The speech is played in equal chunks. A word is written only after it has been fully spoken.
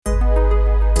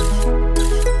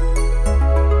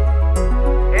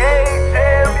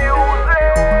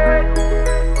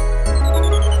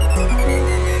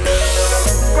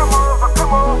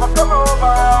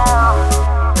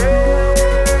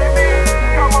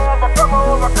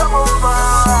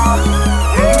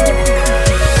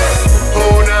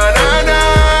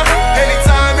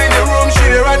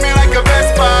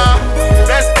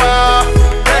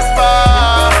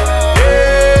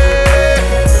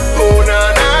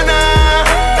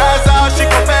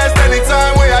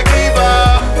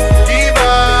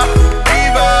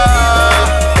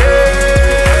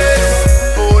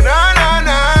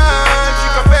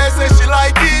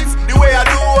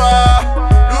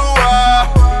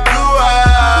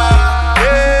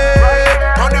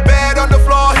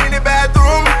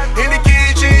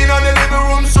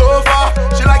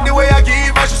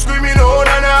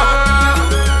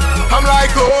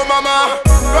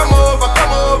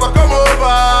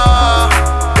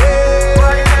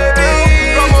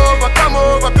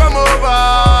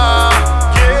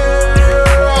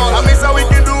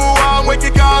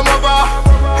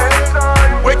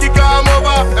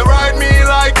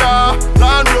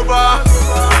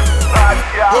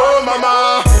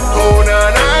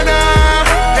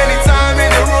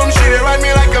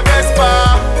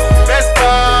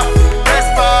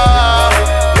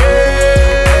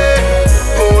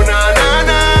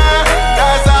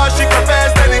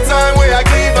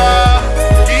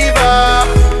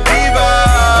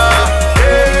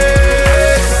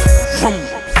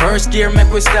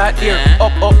we start here.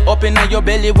 Up in your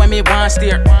belly when me want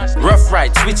steer. Rough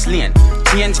ride, switch lane,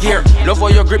 change gear. Love how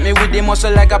you grip me with the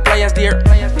muscle like a pliers, dear.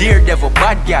 Daredevil,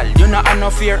 bad gal, you not have no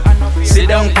fear. Sit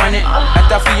down on it,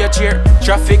 at a for your chair.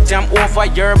 Traffic jam over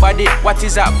your body. What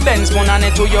is that? Benz moon on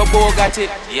it to your Bugatti.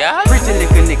 Yeah. Pretty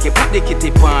little Nicky, put the kitty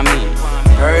on me.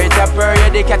 Hurry up, hurry,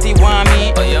 the catty want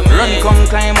me. Run, come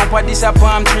climb up a this a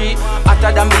palm tree.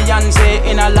 Hotter than Beyonce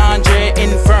in a lingerie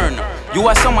inferno. You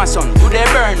a summer sun, you they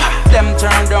burn. Them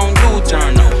turn down, you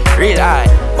turn up. Real high,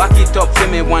 back it up for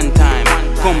me one time.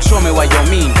 Come show me what you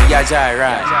mean, be a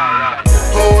joyride.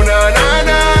 Oh na na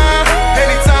na.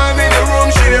 Anytime in the room,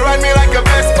 she dey ride me like